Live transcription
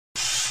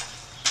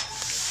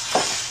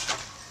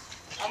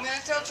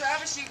tell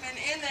Travis you've been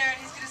in there and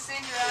he's going to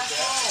send your ass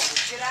home.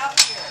 Get out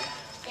here.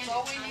 And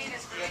all we need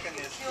is for you to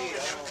get killed. I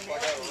don't know if I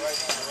got it right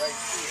on the right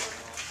key.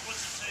 What's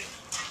it say?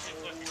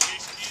 Like a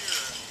case key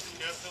or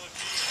a gas filler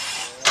key?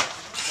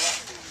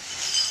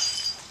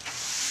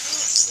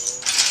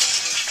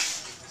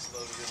 Just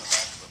loaded in the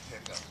back of a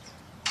pickup.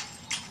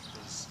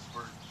 Because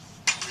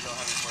we don't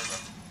have any more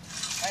left.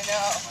 I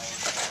know.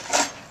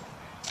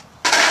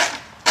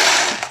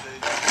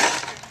 They've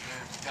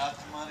got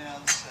the money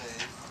on the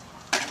safe.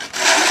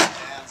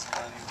 Dan's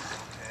money was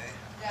okay.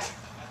 Yeah.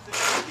 I think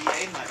the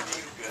DA might be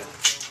good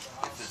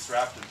if it's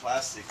wrapped in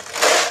plastic.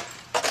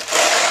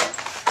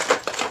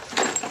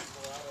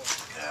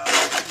 Yeah.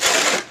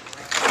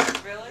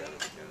 Really?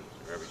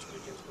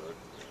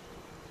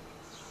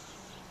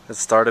 It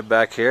started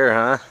back here,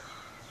 huh?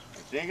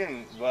 I'm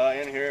thinking, well,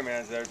 in here,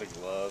 man, there's the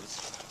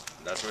gloves.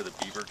 That's where the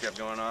beeper kept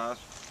going off,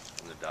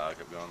 and the dog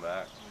kept going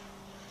back.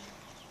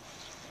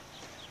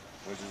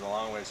 Which is a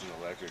long ways from the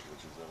electric,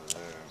 which is over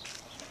there.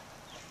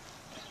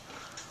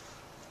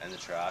 And the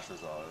trash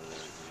was all over there,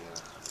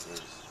 too.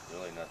 There's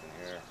really nothing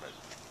here, but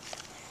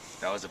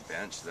that was a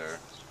bench there.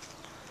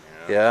 You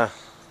know? Yeah.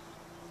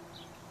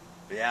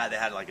 But yeah, they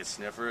had like a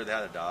sniffer. They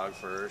had a dog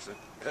first. It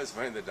was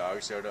funny, the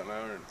dog showed up,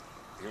 man, and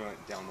he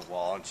went down the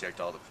wall and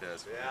checked all the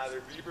piss. But yeah,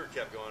 their beeper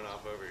kept going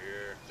off over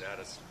here. They had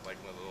like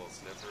a little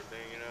sniffer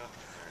thing, you know?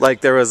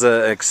 Like there was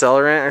an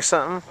accelerant or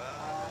something?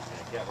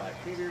 It kept like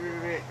beep, beep,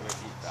 beep, beep. It would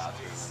keep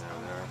bouncing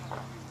down there.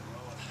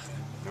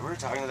 Remember we were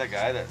talking to that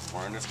guy that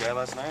warned this guy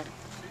last night?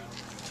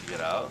 Did you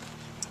get out?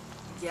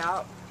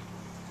 Yeah.